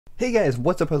Hey guys,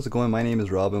 what's up? How's it going? My name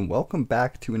is Rob and welcome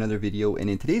back to another video.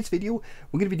 And in today's video,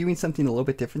 we're going to be doing something a little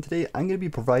bit different today. I'm going to be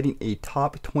providing a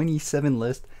top 27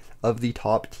 list of the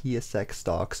top TSX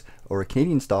stocks or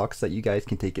Canadian stocks that you guys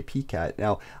can take a peek at.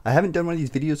 Now, I haven't done one of these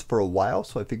videos for a while,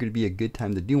 so I figured it'd be a good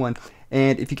time to do one.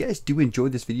 And if you guys do enjoy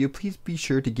this video, please be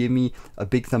sure to give me a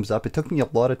big thumbs up. It took me a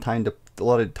lot of time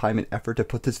and effort to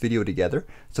put this video together,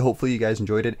 so hopefully you guys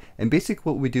enjoyed it. And basically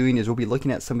what we're doing is we'll be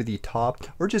looking at some of the top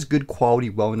or just good quality,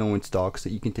 well-known stocks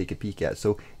that you can take a peek at.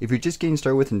 So if you're just getting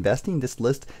started with investing, this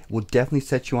list will definitely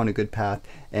set you on a good path.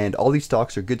 And all these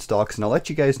stocks are good stocks, and I'll let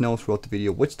you guys know throughout the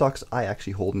video which stocks I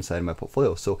actually hold inside of my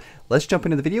portfolio. So let's jump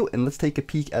into the video and let's take a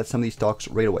peek at some of these stocks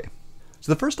right away.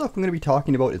 So the first stock I'm going to be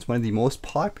talking about is one of the most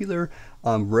popular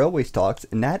railway stocks,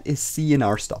 and that is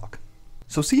CNR stock.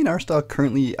 So CNR stock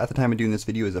currently, at the time of doing this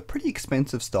video, is a pretty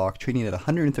expensive stock, trading at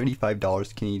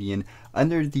 $135 Canadian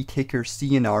under the ticker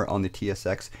CNR on the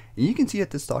TSX. And you can see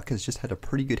that this stock has just had a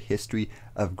pretty good history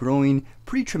of growing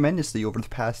pretty tremendously over the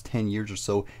past 10 years or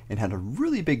so, and had a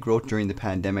really big growth during the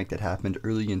pandemic that happened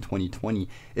early in 2020.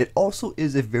 It also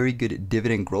is a very good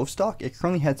dividend growth stock. It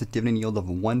currently has a dividend yield of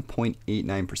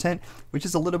 1.89%, which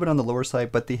is a little bit on the lower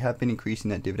side, but they have been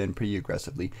increasing that dividend pretty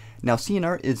aggressively. Now,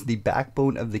 CNR is the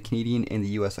backbone of the Canadian and the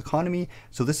US economy,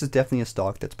 so this is definitely a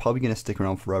stock that's probably going to stick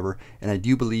around forever. And I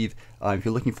do believe if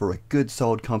you're looking for a good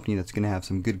solid company that's going to have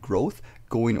some good growth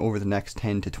going over the next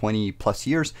 10 to 20 plus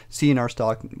years, CNR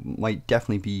stock might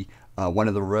definitely be one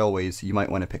of the railways you might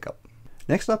want to pick up.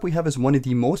 Next up we have is one of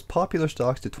the most popular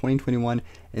stocks to 2021,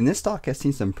 and this stock has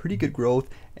seen some pretty good growth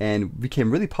and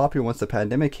became really popular once the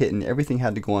pandemic hit and everything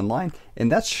had to go online,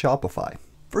 and that's Shopify.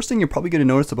 First thing you're probably going to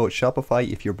notice about Shopify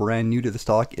if you're brand new to the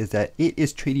stock is that it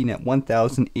is trading at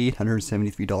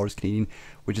 $1,873 Canadian,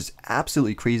 which is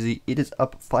absolutely crazy. It is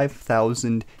up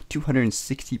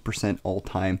 5,260% all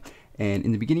time. And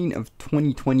in the beginning of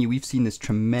 2020, we've seen this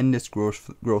tremendous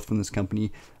growth from this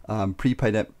company,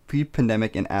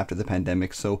 pre-pandemic and after the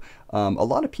pandemic. So a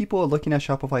lot of people are looking at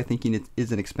Shopify thinking it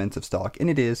is an expensive stock, and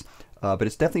it is, but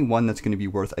it's definitely one that's going to be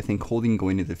worth, I think, holding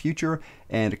going into the future.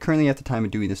 And currently at the time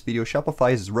of doing this video,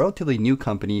 Shopify is a relatively new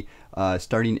company,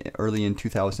 starting early in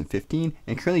 2015,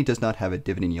 and currently does not have a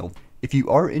dividend yield. If you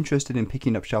are interested in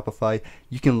picking up Shopify,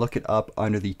 you can look it up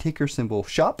under the ticker symbol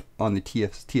SHOP on the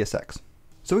TSX.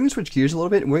 So we're going to switch gears a little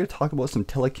bit and we're going to talk about some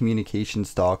telecommunication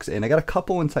stocks, and I got a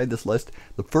couple inside this list.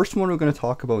 The first one we're going to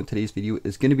talk about in today's video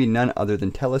is going to be none other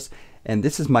than TELUS, and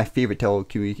this is my favorite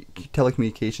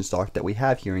telecommunication stock that we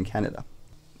have here in Canada.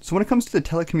 So when it comes to the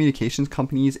telecommunications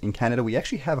companies in Canada, we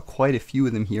actually have quite a few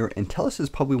of them here, and TELUS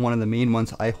is probably one of the main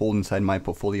ones I hold inside my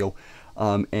portfolio.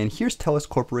 And here's TELUS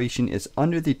Corporation. It's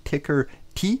under the ticker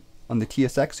T on the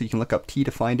TSX, so you can look up T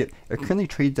to find it. It currently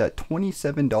trades at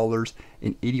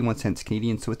 $27.81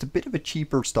 Canadian, so it's a bit of a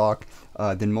cheaper stock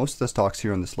than most of the stocks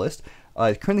here on this list.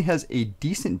 It currently has a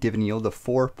decent dividend yield of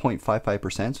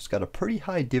 4.55%, so it's got a pretty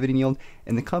high dividend yield,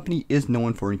 and the company is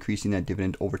known for increasing that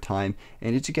dividend over time.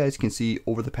 And as you guys can see,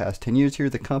 over the past 10 years here,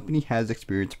 the company has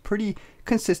experienced pretty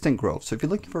consistent growth. So if you're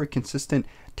looking for a consistent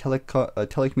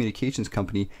telecommunications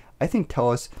company, I think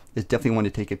TELUS is definitely one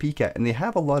to take a peek at, and they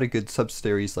have a lot of good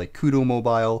subsidiaries like Kudo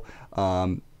Mobile,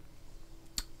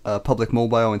 Public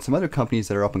Mobile, and some other companies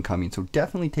that are up and coming. So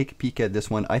definitely take a peek at this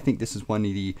one. I think this is one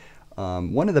of the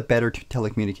better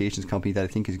telecommunications companies that I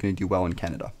think is going to do well in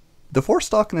Canada. The fourth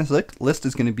stock in this list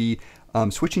is going to be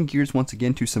switching gears once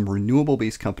again to some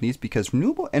renewable-based companies, because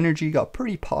renewable energy got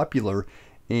pretty popular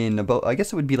in about, I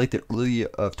guess it would be like the early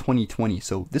of 2020.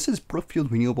 So this is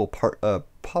Brookfield Renewable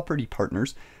Property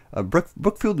Partners.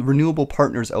 Brookfield Renewable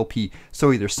Partners LP.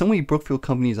 Sorry, there's so many Brookfield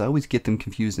companies, I always get them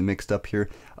confused and mixed up here.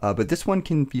 But this one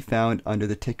can be found under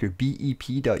the ticker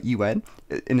BEP.UN,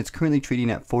 and it's currently trading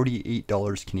at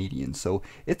 $48 Canadian. So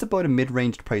it's about a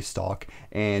mid-range price stock,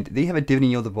 and they have a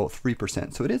dividend yield of about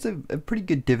 3%. So it is a pretty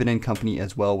good dividend company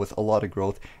as well, with a lot of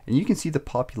growth. And you can see the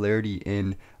popularity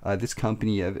in this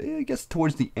company, I guess,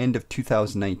 towards the end of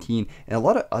 2019, and a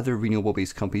lot of other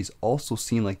renewable-based companies also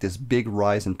seen like this big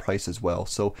rise in price as well.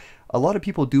 So a lot of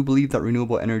people do believe that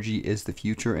renewable energy is the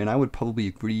future, and I would probably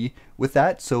agree with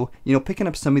that. So, you know, picking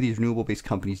up some of these renewable-based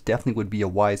companies definitely would be a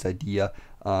wise idea,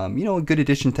 you know, a good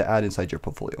addition to add inside your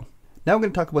portfolio. Now we're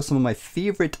going to talk about some of my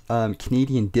favorite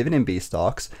Canadian dividend-based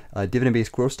stocks,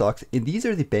 dividend-based growth stocks, and these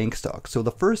are the bank stocks. So the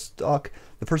first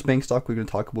bank stock we're going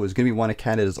to talk about is going to be one of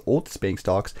Canada's oldest bank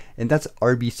stocks, and that's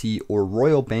RBC, or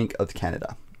Royal Bank of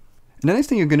Canada. And the next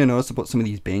thing you're going to notice about some of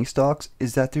these bank stocks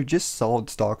is that they're just solid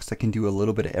stocks that can do a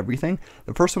little bit of everything.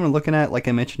 The first one we're looking at, like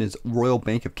I mentioned, is Royal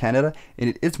Bank of Canada, and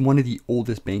it is one of the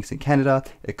oldest banks in Canada.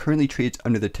 It currently trades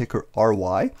under the ticker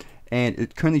RY. and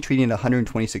it's currently trading at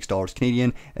 $126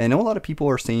 Canadian. And I know a lot of people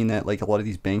are saying that like a lot of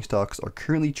these bank stocks are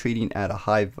currently trading at a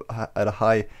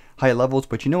high levels,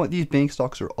 but you know what, these bank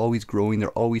stocks are always growing, they're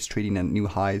always trading at new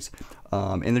highs,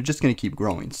 and they're just going to keep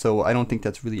growing. So I don't think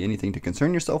that's really anything to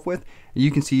concern yourself with.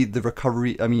 You can see the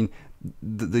recovery, I mean,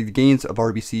 the gains of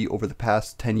RBC over the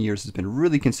past 10 years has been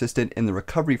really consistent, and the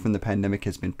recovery from the pandemic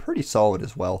has been pretty solid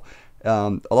as well.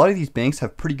 A lot of these banks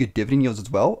have pretty good dividend yields as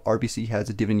well. RBC has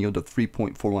a dividend yield of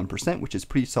 3.41%, which is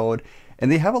pretty solid.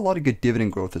 And they have a lot of good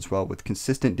dividend growth as well, with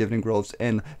consistent dividend growths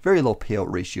and very low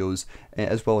payout ratios,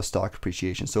 as well as stock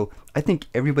appreciation. So I think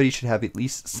everybody should have at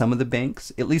least some of the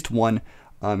banks, at least one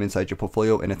inside your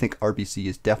portfolio. And I think RBC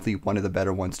is definitely one of the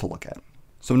better ones to look at.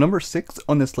 So number 6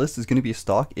 on this list is going to be a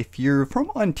stock. If you're from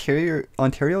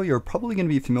Ontario, you're probably going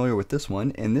to be familiar with this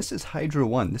one, and this is Hydro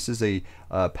One. This is a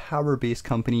power-based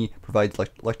company, provides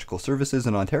electrical services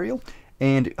in Ontario,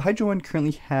 and Hydro One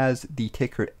currently has the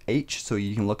ticker H, so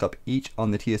you can look up H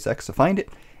on the TSX to find it,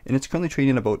 and it's currently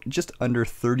trading about just under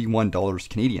 $31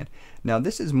 Canadian. Now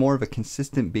this is more of a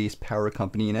consistent based power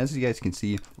company, and as you guys can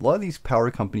see, a lot of these power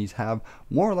companies have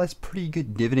more or less pretty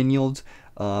good dividend yields.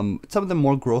 Some of them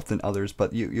more growth than others,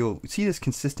 but you'll see this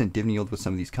consistent dividend yield with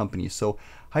some of these companies. So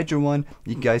Hydro One,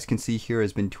 you guys can see here,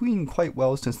 has been doing quite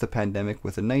well since the pandemic,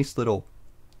 with a nice little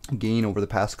gain over the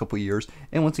past couple of years,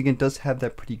 and once again does have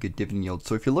that pretty good dividend yield.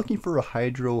 So if you're looking for a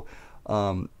hydro,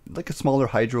 like a smaller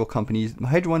hydro companies,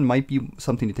 Hydro One might be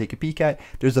something to take a peek at.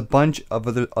 There's a bunch of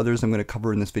others I'm going to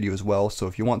cover in this video as well, so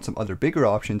if you want some other bigger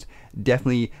options,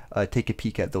 definitely take a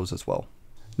peek at those as well.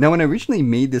 Now, when I originally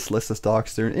made this list of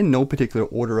stocks, they're in no particular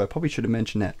order. I probably should have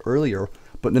mentioned that earlier.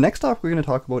 But the next stock we're going to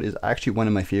talk about is actually one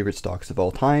of my favorite stocks of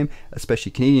all time,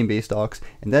 especially Canadian-based stocks,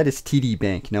 and that is TD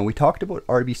Bank. Now, we talked about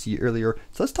RBC earlier,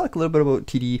 so let's talk a little bit about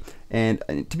TD. And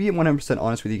to be 100%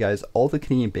 honest with you guys, all the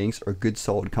Canadian banks are good,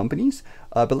 solid companies.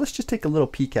 But let's just take a little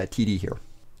peek at TD here.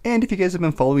 And if you guys have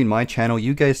been following my channel,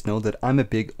 you guys know that I'm a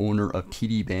big owner of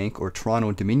TD Bank, or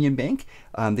Toronto Dominion Bank.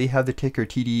 They have the ticker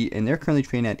TD, and they're currently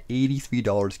trading at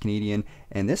 $83 Canadian,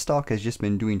 and this stock has just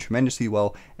been doing tremendously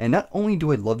well. And not only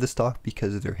do I love this stock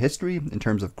because of their history in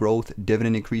terms of growth,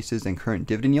 dividend increases, and current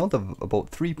dividend yield of about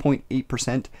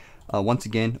 3.8%. Once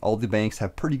again, all the banks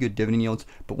have pretty good dividend yields,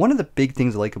 but one of the big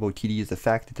things I like about TD is the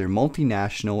fact that they're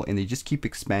multinational and they just keep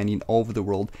expanding all over the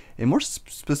world, and more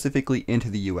specifically into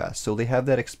the US. So they have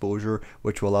that exposure,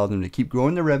 which will allow them to keep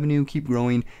growing their revenue, keep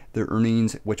growing their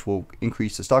earnings, which will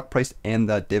increase the stock price and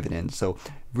the dividend. So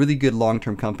really good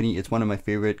long-term company. It's one of my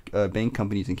favorite bank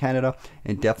companies in Canada,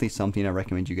 and definitely something I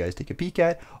recommend you guys take a peek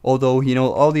at. Although, you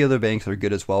know, all the other banks are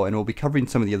good as well, and we'll be covering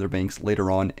some of the other banks later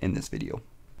on in this video.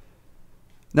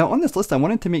 Now on this list, I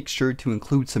wanted to make sure to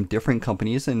include some different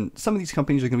companies, and some of these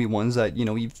companies are going to be ones that, you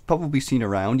know, you've probably seen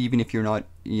around, even if you're not,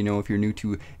 you know, if you're new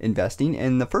to investing.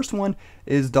 And the first one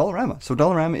is Dollarama. So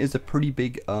Dollarama is a pretty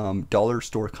big dollar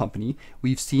store company.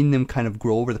 We've seen them kind of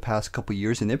grow over the past couple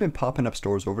years, and they've been popping up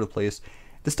stores over the place.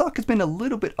 The stock has been a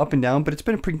little bit up and down, but it's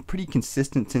been pretty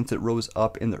consistent since it rose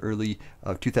up in the early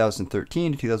of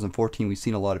 2013 to 2014. We've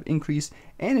seen a lot of increase,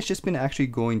 and it's just been actually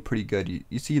going pretty good.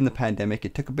 You see in the pandemic,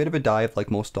 it took a bit of a dive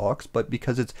like most stocks, but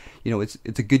because it's, you know, it's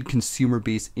a good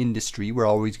consumer-based industry, we're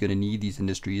always going to need these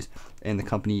industries, and the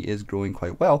company is growing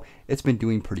quite well. It's been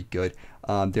doing pretty good.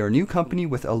 They're a new company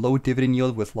with a low dividend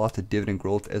yield with lots of dividend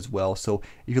growth as well. So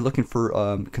if you're looking for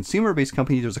consumer-based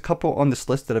companies, there's a couple on this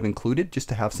list that I've included just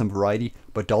to have some variety,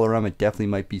 but Dollarama definitely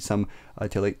might be some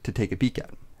to take a peek at.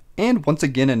 And once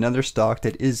again, another stock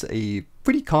that is a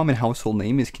pretty common household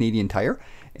name is Canadian Tire.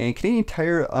 And Canadian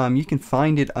Tire, you can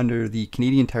find it under the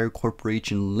Canadian Tire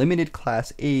Corporation Limited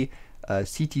Class A,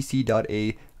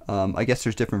 CTC.A. I guess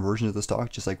there's different versions of the stock,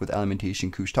 just like with Alimentation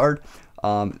Couche-Tard.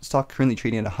 Stock currently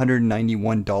trading at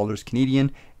 $191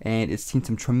 Canadian, and it's seen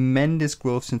some tremendous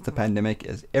growth since the pandemic,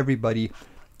 as everybody,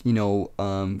 you know,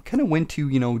 kind of went to,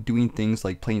 you know, doing things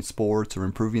like playing sports or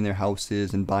improving their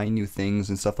houses and buying new things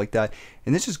and stuff like that.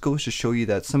 And this just goes to show you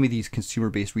that some of these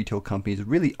consumer-based retail companies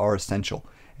really are essential,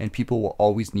 and people will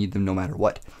always need them no matter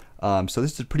what. So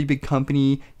this is a pretty big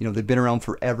company. You know, they've been around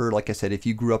forever. Like I said, if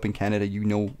you grew up in Canada, you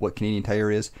know what Canadian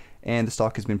Tire is, and the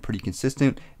stock has been pretty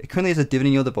consistent. It currently has a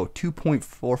dividend yield of about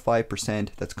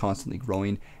 2.45% that's constantly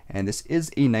growing, and this is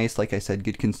a nice, like I said,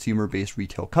 good consumer-based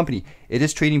retail company. It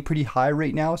is trading pretty high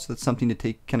right now, so that's something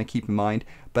to kind of keep in mind,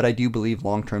 but I do believe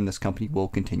long-term this company will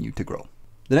continue to grow.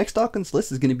 The next stock on this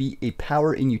list is going to be a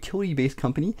power and utility based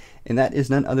company, and that is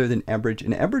none other than Enbridge.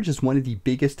 And Enbridge is one of the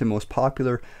biggest and most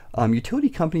popular utility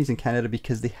companies in Canada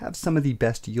because they have some of the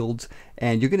best yields.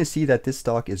 And you're going to see that this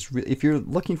stock is, if you're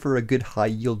looking for a good high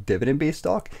yield dividend based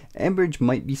stock, Enbridge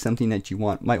might be something that you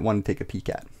might want to take a peek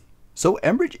at. So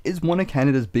Enbridge is one of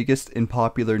Canada's biggest and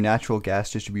popular natural gas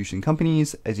distribution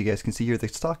companies. As you guys can see here, the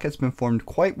stock has been formed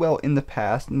quite well in the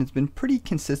past and it's been pretty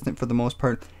consistent for the most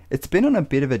part. It's been on a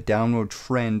bit of a downward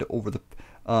trend over the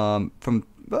from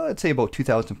let's say about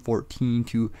 2014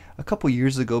 to a couple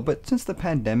years ago, but since the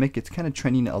pandemic it's kind of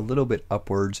trending a little bit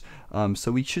upwards,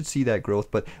 so we should see that growth.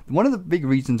 But one of the big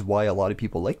reasons why a lot of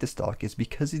people like the stock is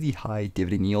because of the high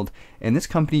dividend yield, and this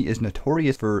company is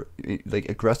notorious for like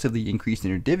aggressively increasing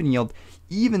their dividend yield,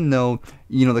 even though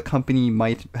the company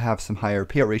might have some higher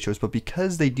payout ratios, but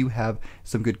because they do have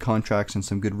some good contracts and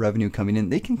some good revenue coming in,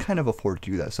 they can kind of afford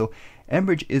to do that. So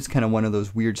Enbridge is kind of one of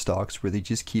those weird stocks where they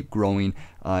just keep growing,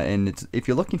 and if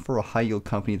you're looking for a high yield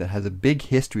company that has a big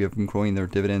history of growing their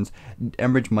dividends,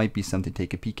 Enbridge might be something to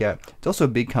take a peek at. It's also a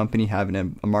big company having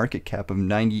a market cap of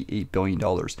 $98 billion.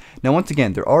 Now once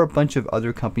again, there are a bunch of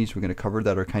other companies we're going to cover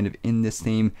that are kind of in this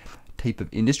same type of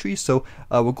industry, so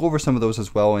we'll go over some of those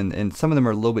as well, and some of them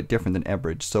are a little bit different than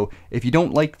Enbridge. So if you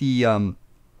don't like the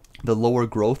lower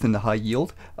growth and the high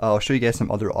yield, I'll show you guys some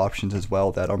other options as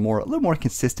well that are a little more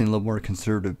consistent, a little more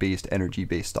conservative based, energy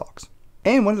based stocks.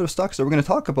 And one of those stocks that we're going to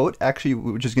talk about, actually,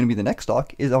 which is going to be the next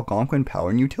stock, is Algonquin Power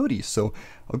and Utilities. So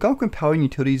Algonquin Power and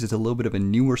Utilities is a little bit of a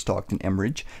newer stock than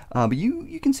Enbridge, but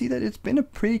you can see that it's been a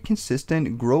pretty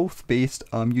consistent growth-based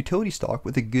utility stock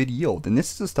with a good yield. And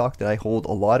this is a stock that I hold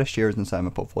a lot of shares inside my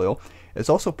portfolio. It's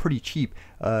also pretty cheap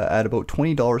at about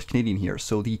 $20 Canadian here.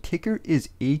 So the ticker is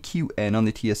AQN on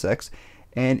the TSX,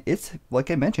 and it's, like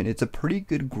I mentioned, it's a pretty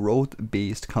good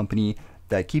growth-based company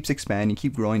that keeps expanding,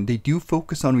 keep growing. They do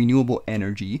focus on renewable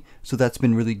energy, so that's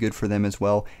been really good for them as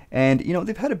well. And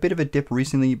they've had a bit of a dip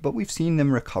recently, but we've seen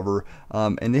them recover.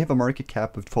 And they have a market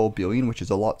cap of $12 billion, which is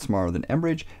a lot smaller than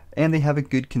Enbridge, and they have a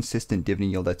good consistent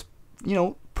dividend yield that's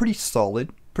pretty solid,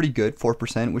 pretty good,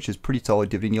 4%, which is pretty solid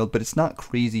dividend yield, but it's not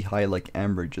crazy high like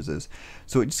Enbridge's is.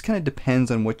 So it just kind of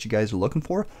depends on what you guys are looking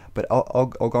for. But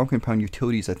Algonquin Power and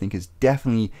Utilities, I think, is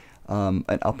definitely an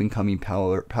up-and-coming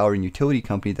power and utility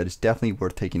company that is definitely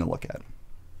worth taking a look at.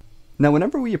 Now,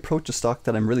 whenever we approach a stock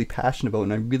that I'm really passionate about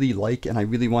and I really like, and I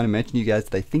really want to mention to you guys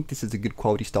that I think this is a good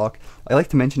quality stock, I like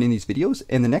to mention in these videos.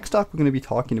 And the next stock we're going to be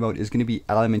talking about is going to be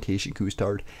Alimentation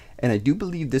Couche-Tard. And I do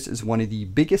believe this is one of the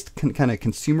biggest kind of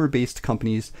consumer-based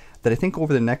companies that I think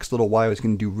over the next little while is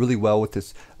going to do really well with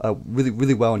this,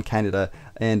 really well in Canada.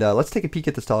 And let's take a peek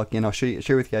at the stock, and I'll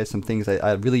share with you guys some things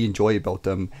I really enjoy about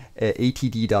them.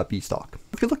 ATD.B stock.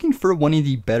 If you're looking for one of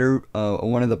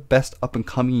the best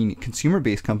up-and-coming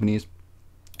consumer-based companies,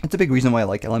 it's a big reason why I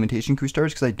like Alimentation Couche-Tard,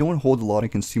 because I don't hold a lot of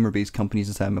consumer-based companies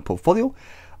inside my portfolio.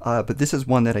 But this is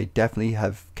one that I definitely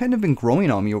have kind of been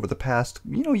growing on me over the past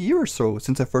year or so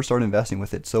since I first started investing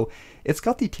with it. So it's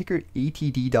got the ticker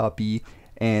ATD.B,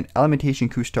 and Alimentation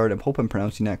Couche-Tard, I hope I'm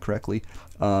pronouncing that correctly,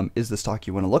 is the stock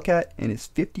you want to look at, and it's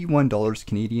 $51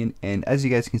 Canadian. And as you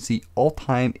guys can see, all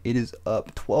time it is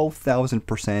up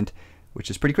 12,000%, which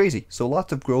is pretty crazy. So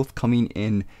lots of growth coming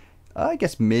in. I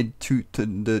guess mid to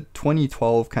the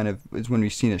 2012 kind of is when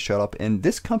we've seen it shut up. And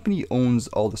this company owns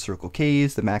all the Circle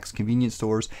K's, the Max convenience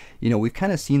stores. We've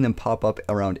kind of seen them pop up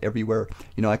around everywhere.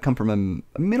 I come from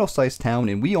a middle-sized town,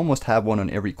 and we almost have one on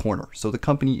every corner. So the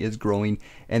company is growing,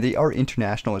 and they are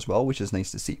international as well, which is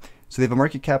nice to see. So they have a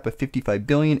market cap of $55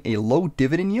 billion, a low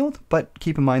dividend yield, but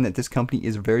keep in mind that this company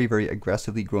is very, very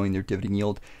aggressively growing their dividend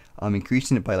yield,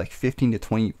 increasing it by like 15 to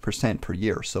 20% per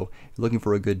year. So if you're looking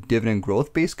for a good dividend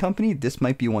growth based company, this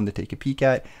might be one to take a peek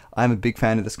at. I'm a big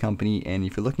fan of this company, and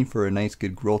if you're looking for a nice,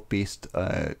 good growth based,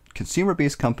 consumer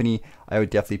based company, I would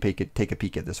definitely take a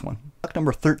peek at this one. Stock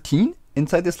number 13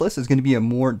 inside this list is going to be a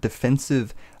more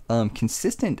defensive,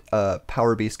 consistent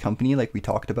power based company like we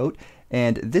talked about,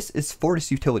 and this is Fortis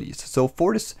Utilities. So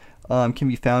Fortis can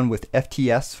be found with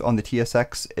FTS on the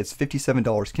TSX. It's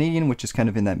 $57 Canadian, which is kind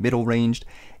of in that middle range.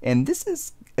 And this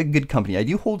is a good company. I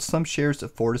do hold some shares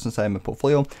of Fortis inside my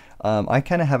portfolio. I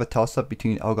kind of have a toss-up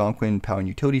between Algonquin Power and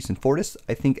Utilities and Fortis.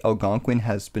 I think Algonquin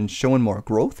has been showing more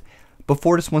growth, but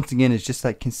Fortis, once again, is just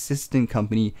that consistent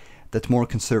company that's more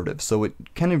conservative. So it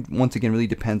kind of, once again, really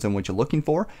depends on what you're looking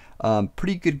for.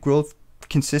 Pretty good growth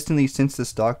consistently since the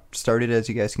stock started, as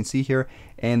you guys can see here,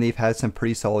 and they've had some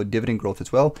pretty solid dividend growth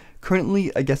as well.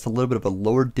 Currently, I guess a little bit of a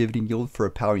lower dividend yield for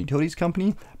a power and utilities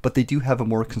company, but they do have a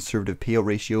more conservative payout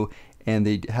ratio, and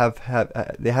they have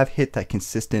hit that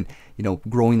consistent,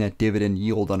 growing that dividend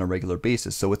yield on a regular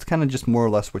basis. So it's kind of just more or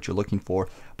less what you're looking for,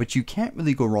 but you can't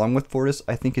really go wrong with Fortis.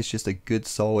 I think it's just a good,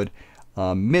 solid,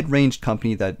 mid-range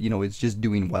company that is just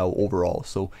doing well overall.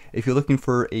 So if you're looking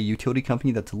for a utility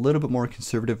company that's a little bit more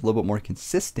conservative, a little bit more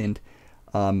consistent,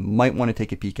 might want to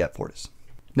take a peek at Fortis.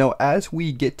 Now, as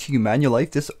we get to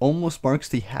Manulife, this almost marks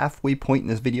the halfway point in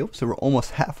this video. So we're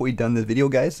almost halfway done this video,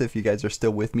 guys. So if you guys are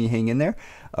still with me, hang in there.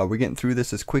 We're getting through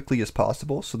this as quickly as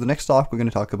possible. So the next stock we're going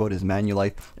to talk about is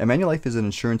Manulife. And Manulife is an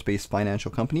insurance-based financial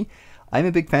company. I'm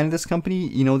a big fan of this company.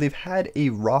 You know, they've had a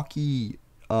rocky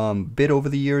bit over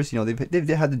the years. You know, they've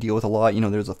had to deal with a lot. You know,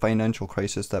 there's a financial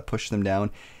crisis that pushed them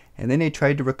down. And then they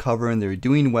tried to recover and they were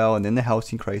doing well, and then the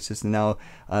housing crisis, and now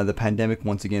the pandemic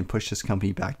once again pushed this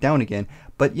company back down again.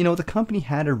 But you know, the company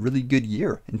had a really good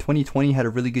year. In 2020 had a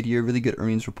really good year, really good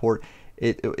earnings report.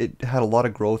 It had a lot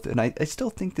of growth, and I still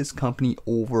think this company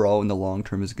overall in the long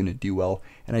term is going to do well.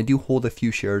 And I do hold a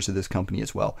few shares of this company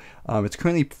as well. It's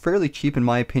currently fairly cheap in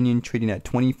my opinion, trading at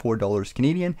 $24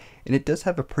 Canadian, and it does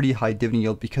have a pretty high dividend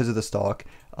yield because of the stock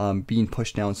being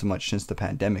pushed down so much since the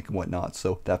pandemic and whatnot.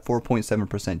 So that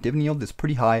 4.7% dividend yield is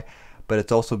pretty high, but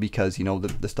it's also because, you know,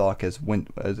 the stock has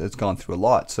gone through a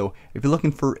lot. So if you're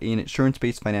looking for an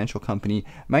insurance-based financial company,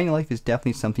 Manulife is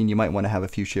definitely something you might want to have a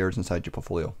few shares inside your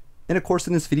portfolio. And of course,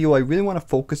 in this video, I really want to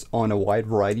focus on a wide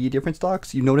variety of different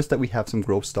stocks. You notice that we have some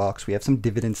growth stocks, we have some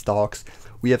dividend stocks,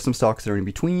 we have some stocks that are in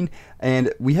between,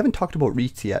 and we haven't talked about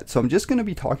REITs yet. So I'm just going to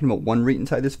be talking about one REIT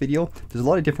inside this video. There's a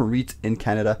lot of different REITs in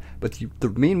Canada, but the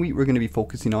main REIT we're going to be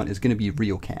focusing on is going to be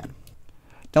RioCan.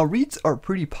 Now, REITs are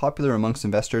pretty popular amongst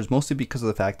investors, mostly because of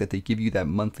the fact that they give you that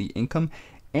monthly income,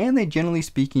 and they generally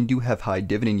speaking do have high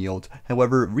dividend yields.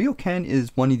 However, RioCan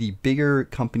is one of the bigger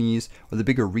companies, or the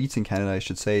bigger REITs in Canada, I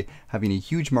should say, having a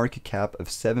huge market cap of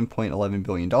 $7.11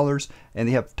 billion, and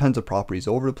they have tons of properties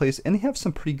all over the place, and they have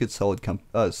some pretty good solid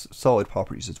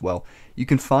properties as well. You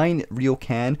can find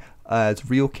RioCan as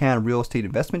RioCan Real Estate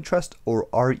Investment Trust, or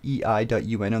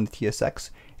REI.UN on the TSX,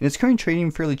 and it's currently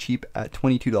trading fairly cheap at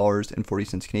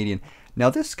 $22.40 Canadian. Now,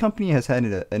 this company has had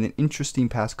an interesting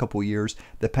past couple years.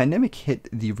 The pandemic hit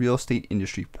the real estate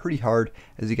industry pretty hard,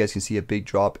 as you guys can see, a big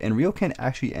drop, and RioCan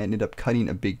actually ended up cutting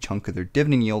a big chunk of their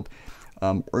dividend yield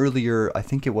earlier. I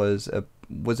think it was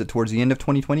it towards the end of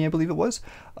 2020, I believe it was.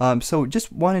 So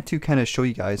just wanted to kind of show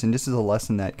you guys, and this is a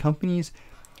lesson that companies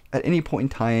at any point in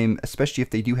time, especially if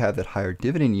they do have that higher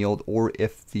dividend yield, or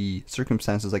if the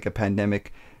circumstances like a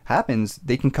pandemic happens,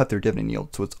 they can cut their dividend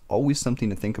yield. So it's always something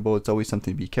to think about. It's always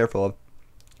something to be careful of.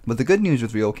 But the good news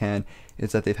with RioCan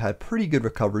is that they've had pretty good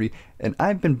recovery, and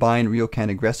I've been buying RioCan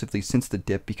aggressively since the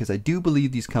dip because I do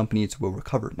believe these companies will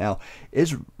recover. Now,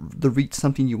 is the REIT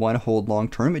something you want to hold long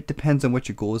term? It depends on what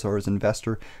your goals are as an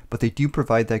investor, but they do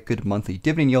provide that good monthly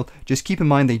dividend yield. Just keep in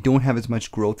mind they don't have as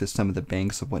much growth as some of the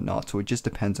banks and whatnot, so it just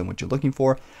depends on what you're looking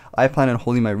for. I plan on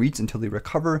holding my REITs until they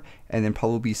recover, and then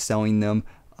probably selling them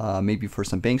maybe for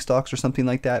some bank stocks or something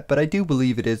like that. But I do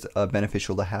believe it is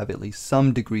beneficial to have at least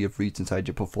some degree of REITs inside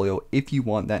your portfolio if you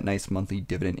want that nice monthly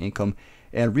dividend income.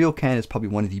 And RioCan is probably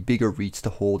one of the bigger REITs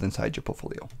to hold inside your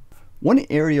portfolio. One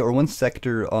area or one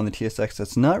sector on the TSX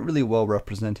that's not really well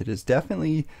represented is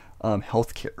definitely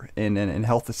healthcare and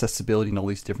health accessibility and all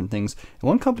these different things. And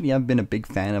one company I've been a big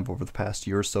fan of over the past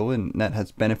year or so, and that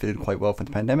has benefited quite well from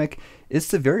the pandemic, is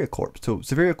Severia Corp. So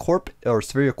Severia Corp, or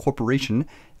Severia Corporation,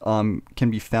 can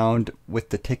be found with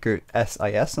the ticker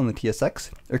SIS on the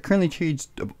TSX. It currently trades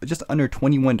just under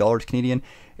 $21 Canadian,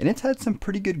 and it's had some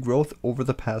pretty good growth over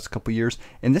the past couple years.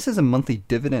 And this is a monthly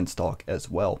dividend stock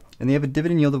as well, and they have a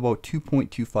dividend yield of about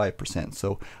 2.25%.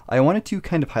 So I wanted to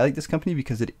kind of highlight this company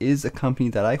because it is a company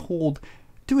that I hold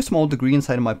to a small degree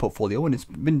inside of my portfolio, and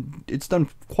it's done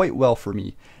quite well for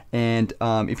me. And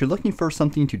if you're looking for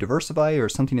something to diversify or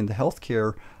something in the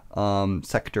healthcare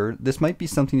sector, this might be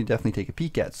something to definitely take a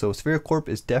peek at. So Severia Corp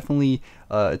is definitely,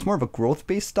 it's more of a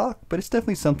growth-based stock, but it's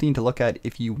definitely something to look at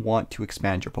if you want to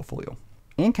expand your portfolio.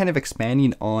 And kind of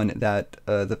expanding on that,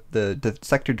 the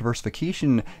sector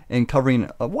diversification and covering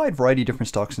a wide variety of different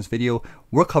stocks in this video,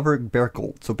 we'll cover Barrick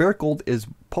Gold. So Barrick Gold is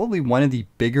probably one of the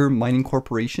bigger mining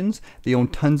corporations. They own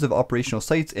tons of operational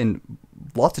sites in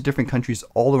lots of different countries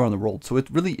all around the world. So it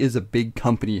really is a big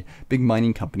company, big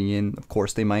mining company, and of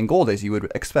course they mine gold, as you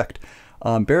would expect.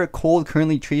 Barrick Gold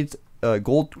currently trades at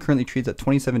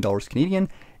 $27 Canadian,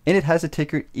 and it has a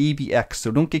ticker ABX. So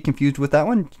don't get confused with that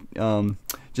one.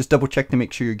 Just double check to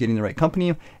make sure you're getting the right company.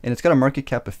 And it's got a market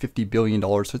cap of $50 billion,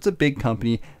 so it's a big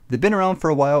company. They've been around for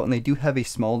a while, and they do have a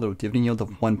small little dividend yield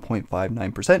of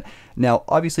 1.59%. Now,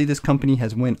 obviously, this company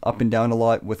has went up and down a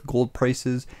lot with gold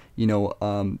prices. You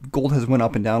know, gold has went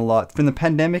up and down a lot. From the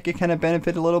pandemic, it kind of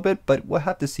benefited a little bit, but we'll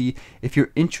have to see. If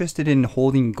you're interested in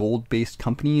holding gold-based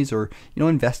companies or, you know,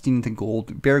 investing into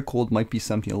gold, Barrick Gold might be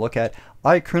something to look at.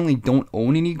 I currently don't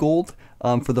own any gold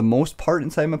for the most part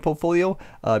inside my portfolio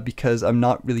because I'm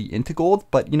not really into gold.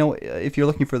 But, you know, if you're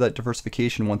looking for that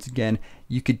diversification, once again,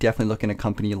 you could definitely look in a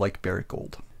company like Barrick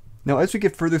Gold. Now, as we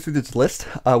get further through this list,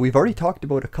 we've already talked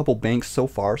about a couple banks so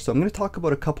far, so I'm going to talk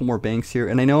about a couple more banks here.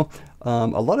 And I know a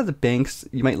lot of the banks,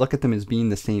 you might look at them as being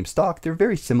the same stock. They're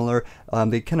very similar.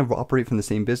 They kind of operate from the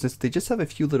same business. They just have a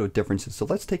few little differences. So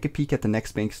let's take a peek at the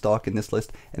next bank stock in this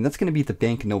list, and that's going to be the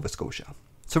Bank of Nova Scotia.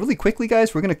 So really quickly,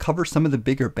 guys, we're going to cover some of the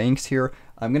bigger banks here.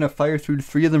 I'm going to fire through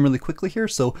 3 of them really quickly here.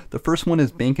 So the first one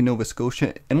is Bank of Nova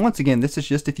Scotia. And once again, this is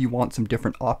just if you want some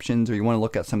different options or you want to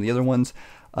look at some of the other ones.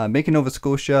 Bank of Nova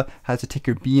Scotia has a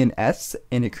ticker BNS,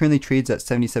 and it currently trades at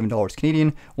 $77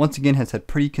 Canadian. Once again, has had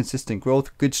pretty consistent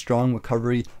growth, good strong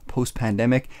recovery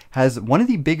post-pandemic. Has one of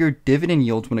the bigger dividend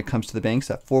yields when it comes to the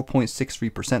banks at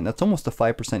 4.63%. That's almost a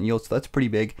 5% yield, so that's pretty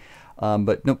big.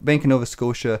 But no, Bank of Nova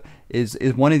Scotia is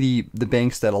one of the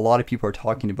banks that a lot of people are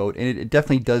talking about, and it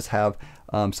definitely does have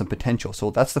some potential.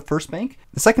 So that's the first bank.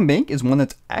 The second bank is one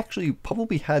that's actually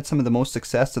probably had some of the most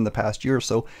success in the past year or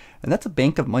so, and that's a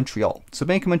Bank of Montreal. So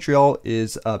Bank of Montreal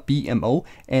is BMO,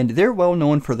 and they're well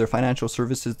known for their financial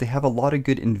services. They have a lot of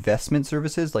good investment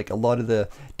services, like a lot of the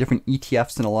different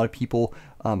ETFs and a lot of people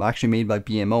actually made by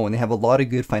BMO, and they have a lot of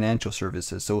good financial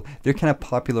services. So they're kind of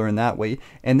popular in that way.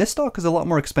 And this stock is a lot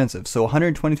more expensive. So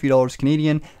 $123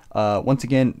 Canadian. Once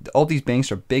again, all these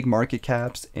banks are big market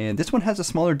caps, and this one has a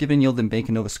smaller dividend yield than Bank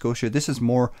of Nova Scotia. This is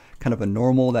more kind of a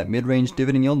normal, that mid-range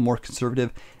dividend yield, more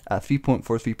conservative at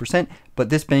 3.43%. But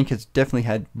this bank has definitely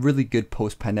had really good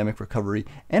post-pandemic recovery.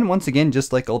 And once again,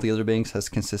 just like all the other banks, has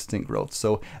consistent growth.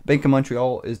 So Bank of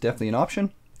Montreal is definitely an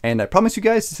option. And I promise you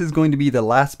guys, this is going to be the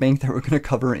last bank that we're going to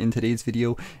cover in today's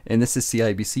video, and this is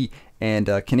CIBC, and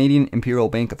Canadian Imperial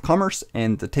Bank of Commerce,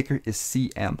 and the ticker is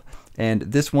CM. And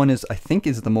this one is, I think,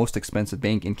 is the most expensive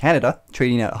bank in Canada,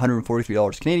 trading at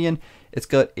 $143 Canadian. It's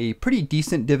got a pretty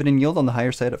decent dividend yield on the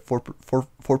higher side at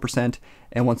 4%.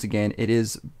 And once again, it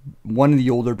is one of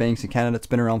the older banks in Canada. It's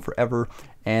been around forever,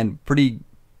 and pretty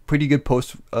good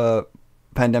post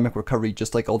pandemic recovery,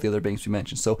 just like all the other banks we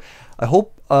mentioned. So I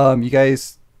hope you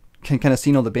guys can kind of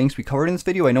see all the banks we covered in this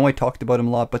video. I know I talked about them a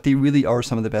lot, but they really are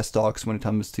some of the best stocks when it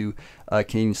comes to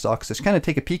Canadian stocks. Just kind of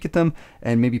take a peek at them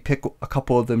and maybe pick a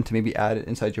couple of them to maybe add it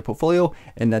inside your portfolio,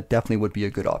 and that definitely would be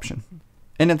a good option.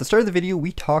 And at the start of the video,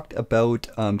 we talked about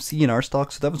C&R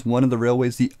stocks. So that was one of the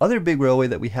railways. The other big railway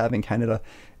that we have in Canada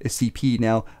is CP.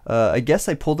 Now, I guess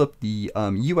I pulled up the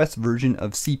US version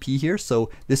of CP here. So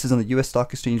this is on the US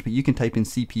Stock Exchange, but you can type in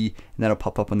CP and that'll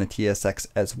pop up on the TSX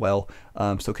as well.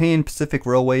 So Canadian Pacific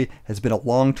Railway has been a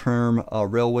long-term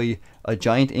railway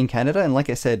giant in Canada. And like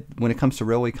I said, when it comes to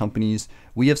railway companies,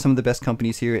 we have some of the best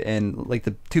companies here. And like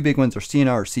the two big ones are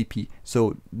C&R or CP.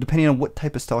 So depending on what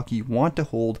type of stock you want to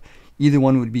hold, either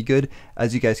one would be good.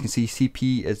 As you guys can see,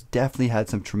 CP has definitely had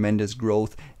some tremendous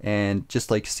growth, and just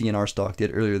like C&R stock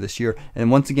did earlier this year. And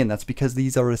once again, that's because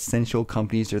these are essential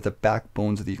companies. They're the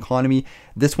backbones of the economy.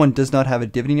 This one does not have a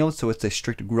dividend yield, so it's a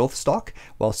strict growth stock,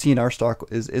 while C&R stock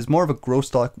is more of a growth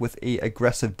stock with a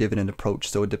aggressive dividend approach.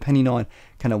 So depending on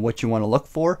kind of what you want to look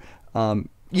for,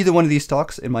 either one of these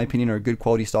stocks, in my opinion, are good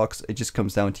quality stocks. It just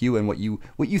comes down to you and what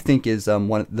you think is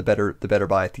the better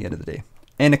buy at the end of the day.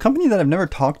 And a company that I've never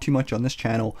talked too much on this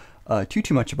channel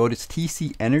too much about is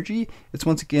TC Energy. It's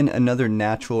once again another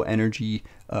natural energy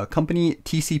company.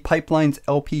 TC Pipelines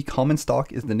LP common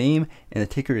stock is the name, and the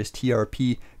ticker is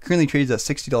TRP. Currently trades at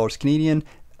 $60 Canadian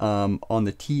on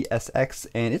the TSX,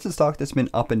 and it's a stock that's been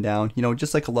up and down, you know,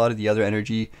 just like a lot of the other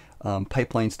energy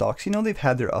pipeline stocks. You know, they've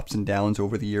had their ups and downs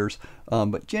over the years,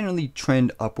 but generally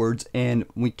trend upwards, and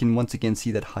we can once again see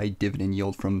that high dividend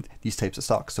yield from these types of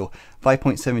stocks. So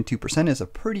 5.72% is a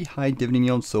pretty high dividend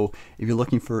yield. So if you're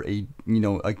looking for a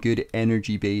good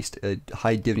energy based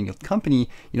high dividend yield company,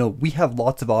 you know, we have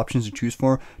lots of options to choose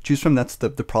from. That's the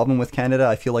problem with Canada.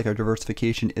 I feel like our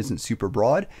diversification isn't super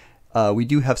broad. We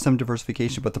do have some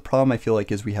diversification, but the problem I feel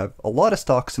like is we have a lot of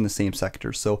stocks in the same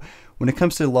sector. So when it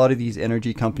comes to a lot of these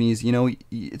energy companies, you know,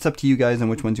 it's up to you guys on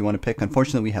which ones you want to pick.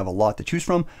 Unfortunately, we have a lot to choose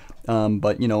from,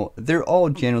 but you know, they're all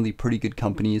generally pretty good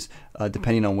companies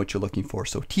depending on what you're looking for.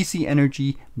 So TC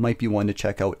Energy might be one to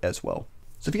check out as well.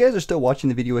 So if you guys are still watching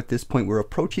the video at this point, we're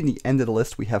approaching the end of the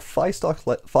list. We have five stocks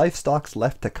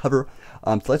left to cover.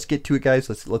 So let's get to it, guys.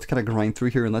 Let's kind of grind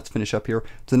through here and let's finish up here.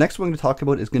 So the next one we're going to talk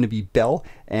about is going to be Bell,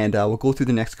 and we'll go through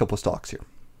the next couple of stocks here.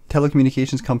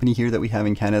 Telecommunications company here that we have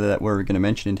in Canada that we're going to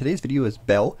mention in today's video is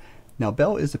Bell. Now,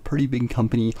 Bell is a pretty big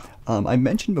company. I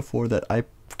mentioned before that I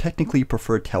technically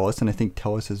prefer TELUS, and I think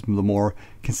TELUS is the more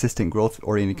consistent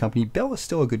growth-oriented company. Bell is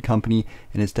still a good company,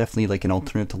 and it's definitely like an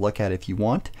alternative to look at if you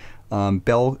want.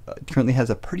 Bell currently has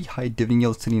a pretty high dividend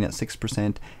yield sitting at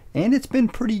 6%, and it's been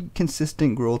pretty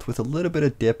consistent growth with a little bit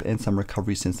of dip and some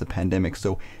recovery since the pandemic.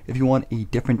 So if you want a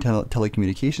different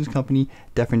telecommunications company,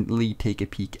 definitely take a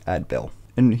peek at Bell.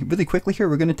 And really quickly here,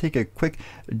 we're going to take a quick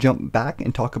jump back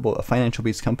and talk about a financial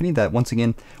based company that, once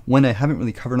again, one I haven't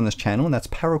really covered on this channel, and that's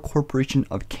Power Corporation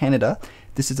of Canada.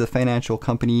 This is a financial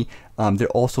company. They're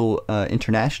also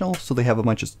international, so they have a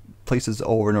bunch of places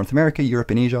all over North America,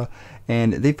 Europe, and Asia,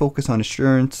 and they focus on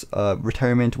insurance,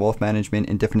 retirement, wealth management,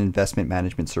 and different investment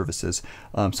management services.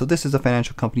 So this is a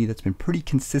financial company that's been pretty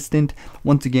consistent.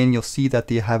 Once again, you'll see that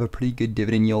they have a pretty good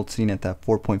dividend yield sitting at that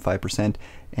 4.5%.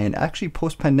 And actually,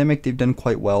 post-pandemic, they've done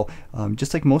quite well.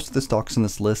 Just like most of the stocks on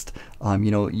this list,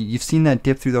 you know, you've seen that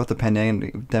dip throughout the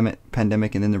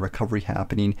pandemic and then the recovery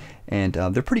happening, and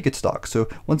they're pretty good stocks. So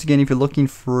once again, if you're looking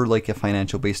for like a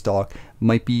financial-based stock,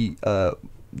 might be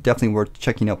definitely worth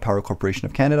checking out Power Corporation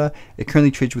of Canada. It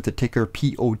currently trades with the ticker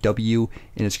POW,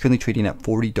 and it's currently trading at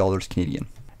 $40 Canadian.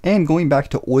 And going back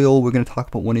to oil, we're going to talk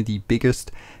about one of the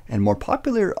biggest and more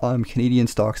popular Canadian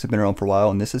stocks that have been around for a while,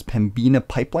 and this is Pembina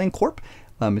Pipeline Corp.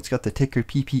 It's got the ticker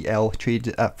PPL,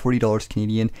 traded at $40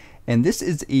 Canadian, and this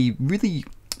is a really,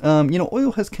 you know,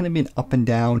 oil has kind of been up and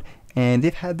down, and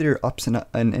they've had their ups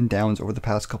and downs over the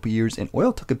past couple of years, and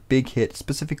oil took a big hit,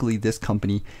 specifically this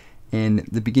company, in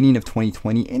the beginning of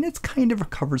 2020, and it's kind of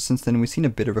recovered since then. We've seen a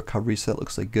bit of recovery, so that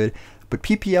looks like good. But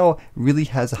PPL really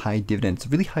has a high dividend. It's a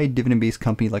really high dividend-based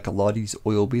company, like a lot of these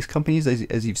oil-based companies,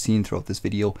 as you've seen throughout this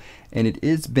video. And it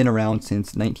has been around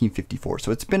since 1954,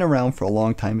 so it's been around for a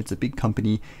long time. It's a big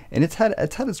company, and it's had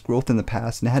its growth in the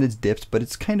past and it had its dips, but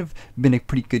it's kind of been a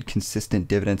pretty good, consistent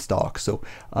dividend stock. So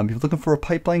if you're looking for a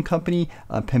pipeline company,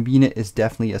 Pembina is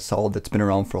definitely a solid that's been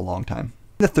around for a long time.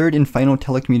 The third and final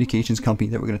telecommunications company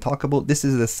that we're going to talk about, this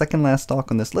is the second last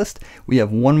stock on this list. We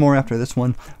have one more after this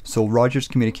one. So Rogers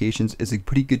Communications is a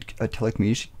pretty good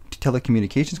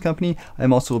telecommunications company.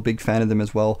 I'm also a big fan of them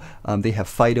as well. They have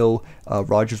Fido,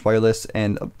 Rogers Wireless,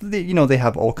 and they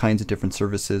have all kinds of different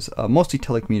services, mostly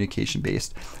telecommunication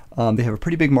based. They have a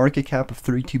pretty big market cap of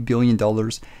 $32 billion,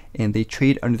 and they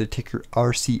trade under the ticker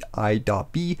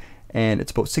RCI.B. and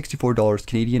it's about $64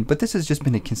 Canadian, but this has just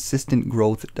been a consistent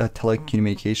growth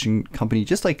telecommunication company,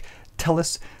 just like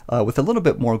TELUS, with a little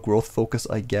bit more growth focus,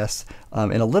 I guess,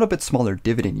 and a little bit smaller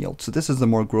dividend yield. So this is the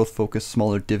more growth focused,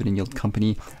 smaller dividend yield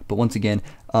company. But once again,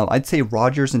 I'd say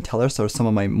Rogers and TELUS are some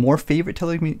of my more favorite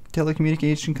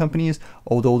telecommunication companies,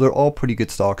 although they're all pretty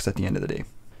good stocks at the end of the day.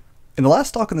 And the last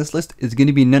stock on this list is going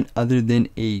to be none other than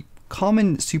a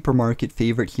common supermarket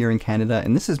favorite here in Canada,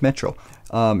 and this is Metro.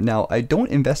 Now, I don't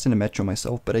invest in a Metro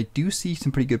myself, but I do see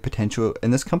some pretty good potential,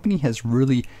 and this company has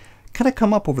really kind of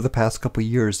come up over the past couple of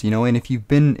years, you know. And if you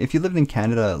lived in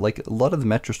Canada, like a lot of the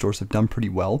Metro stores have done pretty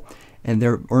well, and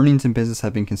their earnings and business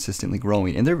have been consistently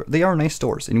growing, and they are nice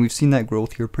stores, and we've seen that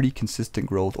growth here, pretty consistent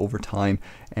growth over time.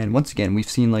 And once again, we've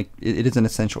seen like it is an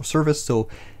essential service, so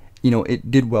you know it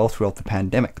did well throughout the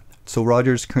pandemic. So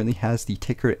Rogers currently has the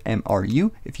ticker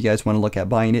MRU if you guys want to look at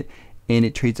buying it, and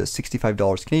it trades at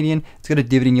 $65 Canadian. It's got a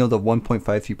dividend yield of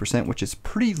 1.53%, which is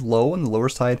pretty low on the lower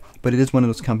side, but it is one of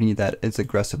those companies that is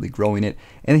aggressively growing it.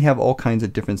 And they have all kinds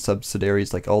of different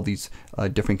subsidiaries, like all these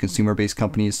different consumer-based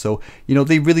companies. So, you know,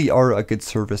 they really are a good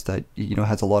service that, you know,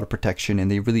 has a lot of protection, and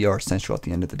they really are essential at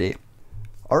the end of the day.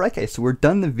 Alright guys, so we're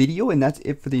done the video, and that's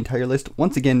it for the entire list.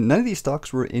 Once again, none of these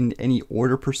stocks were in any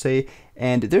order per se,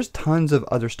 and there's tons of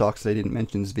other stocks that I didn't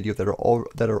mention in this video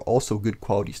that are also good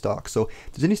quality stocks. So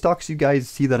if there's any stocks you guys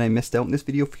see that I missed out in this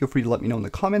video, feel free to let me know in the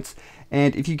comments.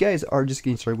 And if you guys are just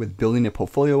getting started with building a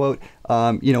portfolio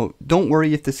out, you know, don't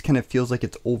worry if this kind of feels like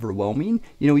it's overwhelming.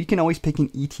 You know, you can always pick an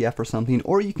ETF or something,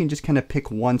 or you can just kind of pick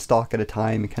one stock at a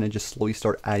time and kind of just slowly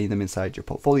start adding them inside your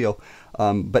portfolio.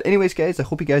 But anyways guys, I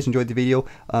hope you guys enjoyed the video.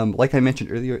 Like I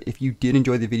mentioned earlier, if you did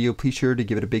enjoy the video, please sure to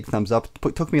give it a big thumbs up.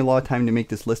 It took me a lot of time to make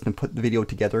this list and put the video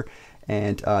together,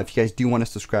 and if you guys do want to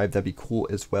subscribe, that'd be cool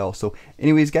as well. So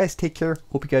anyways guys, take care,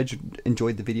 hope you guys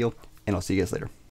enjoyed the video, and I'll see you guys later.